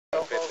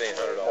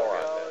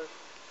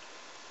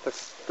Tak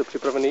jste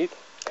připravený jít?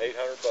 $800,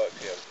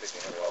 yeah,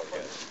 $1,500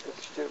 again.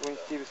 Ještě oni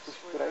chtějí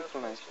vyzkoušet tu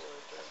rifle, ne?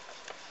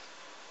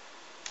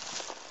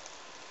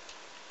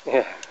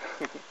 Yeah,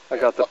 I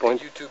got the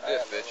point. YouTube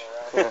this, bitch.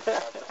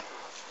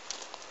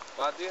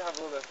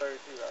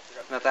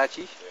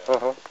 Natáčíš?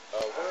 Aha.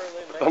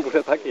 Tam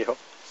bude taky, jo?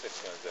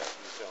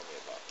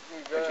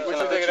 What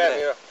you think of that,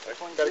 Nino?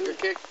 Got a good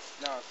kick?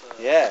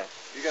 Yeah.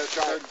 You gotta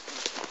try it.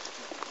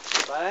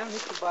 Barem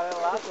hit the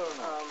barrel last or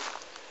no?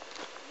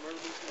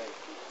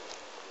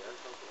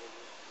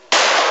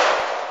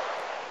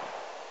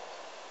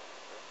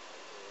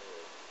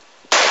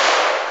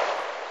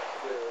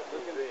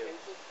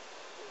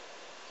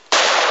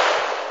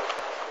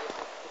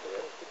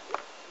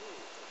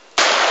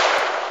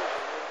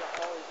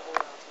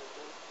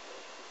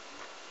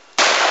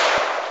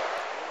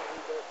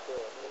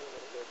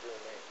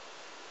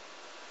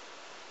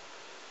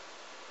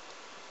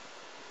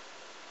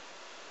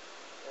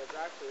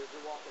 Actually, as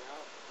you're walking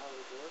out of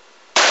the door,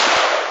 the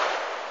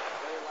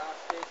very last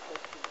space close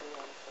to the door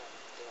on the side.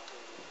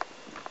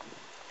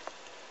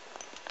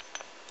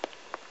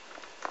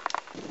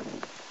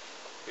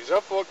 He's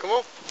up for it, come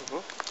on.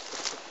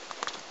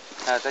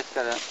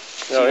 Teďka jde.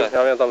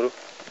 Já vím, tam jdu.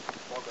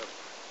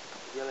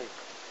 Dělej.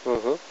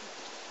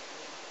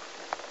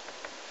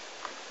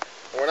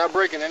 We're not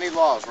breaking any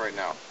laws right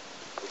now.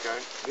 Okay?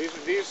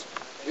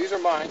 These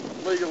are mine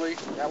legally.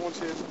 That one's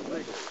his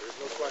legally. There's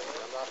no question.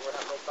 We're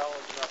not no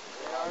felons, nothing.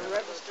 I'm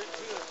registered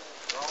too.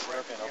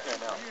 Okay,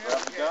 now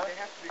grab the gun. They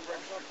have to be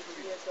registered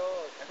too.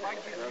 If I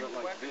give you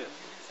a weapon, you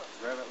do something.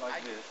 Grab it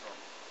like this.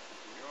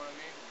 You know what I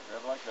mean?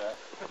 Grab it like that.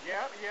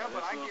 Yeah,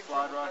 but I give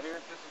slide right here.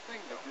 That's the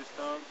thing, though. Take this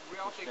thumb. We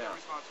all take that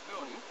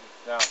responsibility.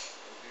 Down.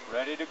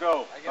 Ready to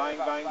go. Bang,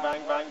 bang,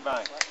 bang, bang,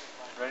 bang.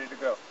 Ready to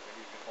go.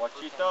 Watch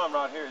your thumb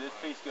right here. This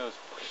piece goes.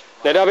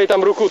 Nedávej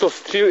tam ruku,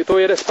 to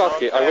jede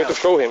zpátky, a my to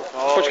šouhym.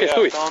 Počkej,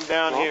 stůj.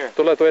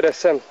 Tohle to jede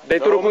sem. Dej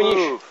tu ruku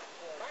níž.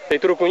 Dej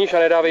tu ruku níž a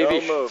nedávej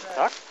výš.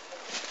 Tak?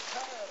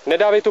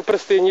 Nedávej tu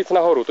prsty nic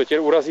nahoru, to tě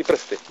urazí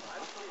prsty.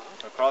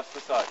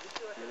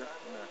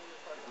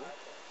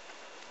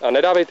 A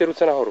nedávej ty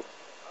ruce nahoru.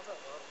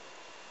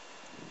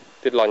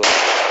 Ty dlaně.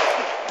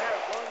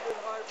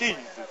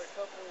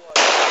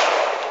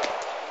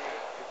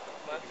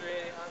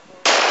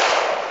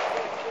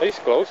 He's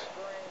close.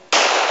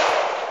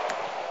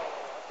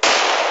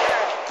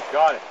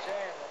 Got it.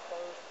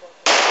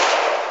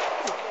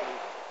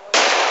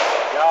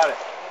 Got it.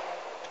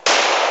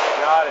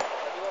 Got it.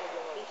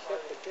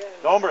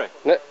 Dombre.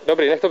 Ne,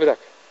 dobrý, nech to by tak.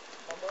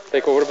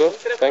 Take over, Bill.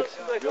 Thanks.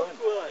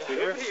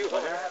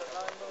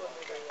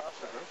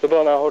 To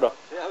byla náhoda.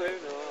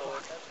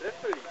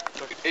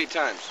 8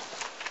 times.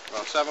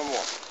 Well, 7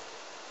 more.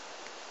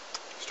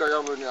 Start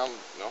over now.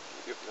 No.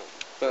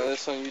 But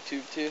that's on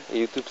YouTube too?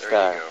 YouTube There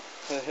star. you go.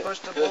 Push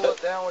the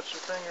bullet down with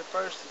your finger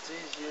first, it's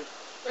easier.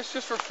 It's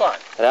just for fun.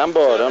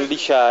 Rambo, don't be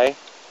shy.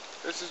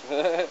 This is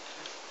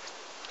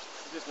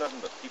just nothing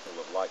but people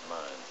of like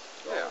minds.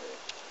 Yeah.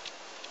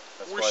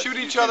 That's we why shoot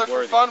it's each other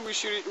for YouTube-worthy. fun.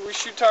 We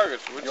shoot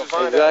targets. Which You'll is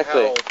find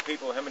Exactly.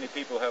 out how many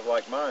people have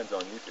like minds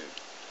on YouTube.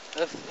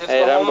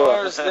 Hey Rambo,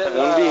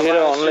 don't be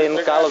hero only in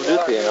Call of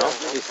Duty, you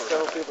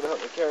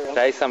know?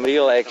 Try some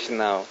real action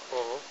now.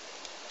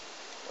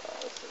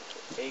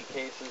 Eight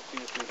cases, 2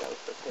 to 3 guys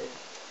per case.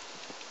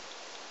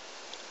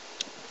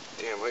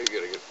 damn. Well, you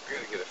gotta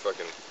get a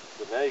fucking.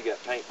 But now you got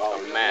paintball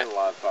A mat.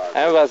 live fire.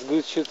 I was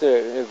good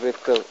shooter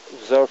with the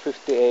Zor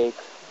 58.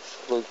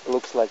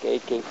 Looks like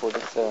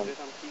AK-47.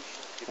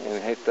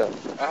 And hit the.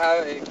 I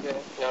have AK.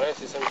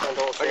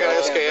 I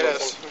got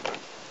SKS.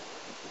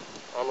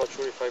 I'm not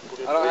sure if I put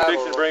it. I don't We're have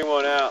fixing to bring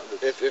one out.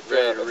 If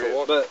ready to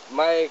read. But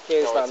my AK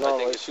is No, not it's- I normal,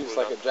 think it it's shoots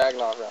cool like a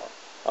Dragnov round,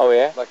 Oh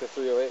yeah? like a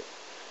 308.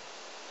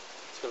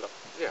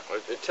 Yeah,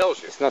 it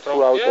tells you. It's not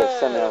full out Yeah. or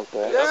semi out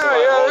there.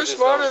 Yeah, they're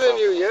smarter than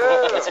you.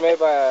 Yeah. It's made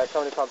by a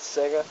company called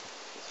Sega.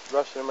 It's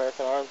Russian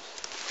American Arms.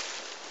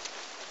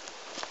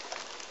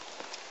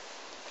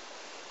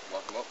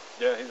 Lock 'em up.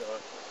 Yeah, he's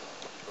on.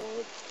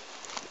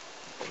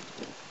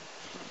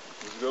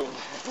 Let's go.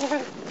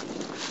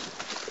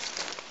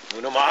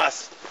 Uno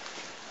más.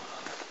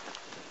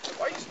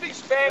 Why you speak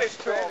Spanish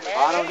to him, man?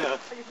 I don't know.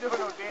 You doing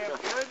no damn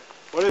good.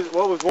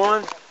 What was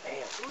one?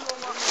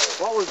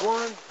 What was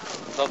one?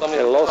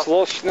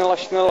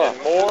 Šnela.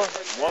 And more?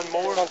 One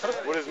more?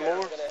 What is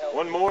more?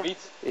 One more?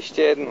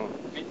 Ještě jednu.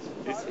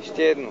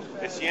 Ještě jednu.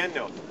 It's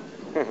yendo.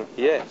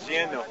 Yeah. It's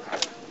yendo.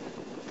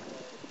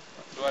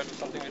 Do I do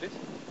something with it?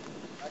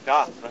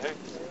 Da, right here.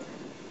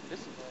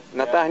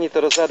 Natáhni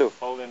to dozadu.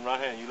 Hold in right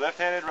hand. You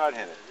left-handed,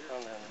 right-handed?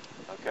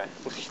 Okay.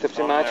 Musíš to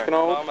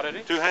přemáčknout.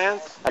 Two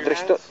hands. A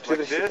drž to,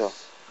 přidrž si to.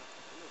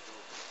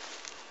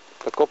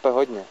 To kope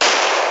hodně.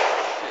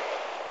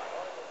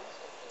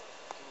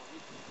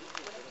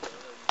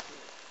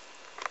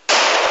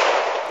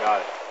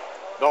 Got it.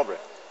 Dobre.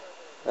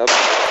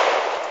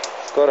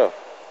 Skoro.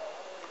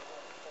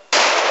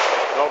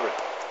 Dobre.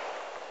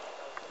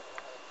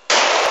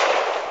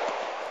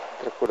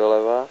 Trochu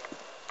doleva.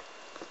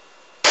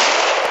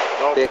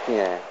 Dobre.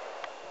 Pěkně.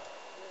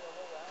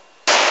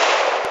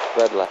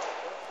 Vedle.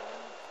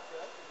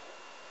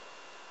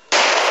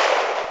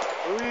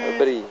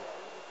 Dobrý.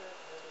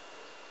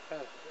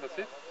 That's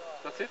it?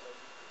 That's it?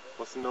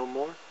 What's the no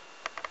more?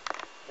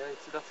 Yeah,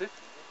 that's it?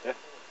 Yeah.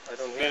 I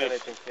don't hear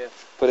anything, yeah.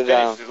 Put it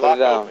down, Finish. put it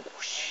down. Open.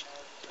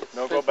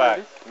 No go back.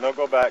 No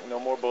go back. No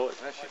more bullets.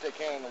 Can I shoot that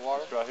can in the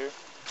water? Right here.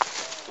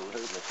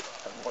 Absolutely.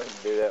 I'm waiting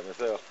to do that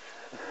myself.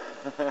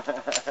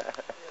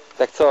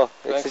 Tak co,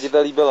 jak se ti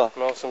to líbilo?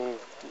 No, jsem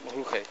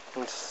hluchý.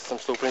 Jsem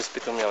s tou úplně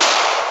zpytoměl.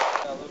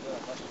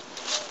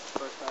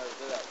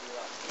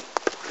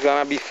 It's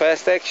gonna be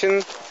fast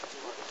action.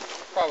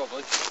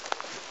 Probably.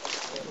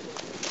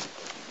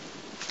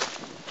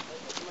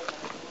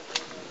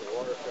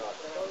 Water shot.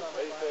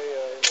 How do you say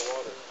in the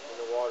water? In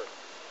the water.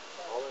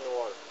 All in the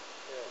water.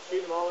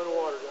 Shoot them all in the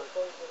water, John.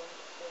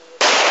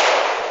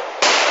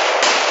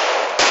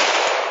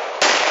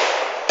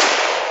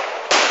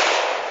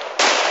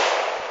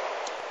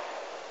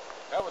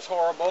 That was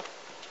horrible,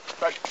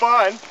 but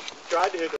fun. Tried to hit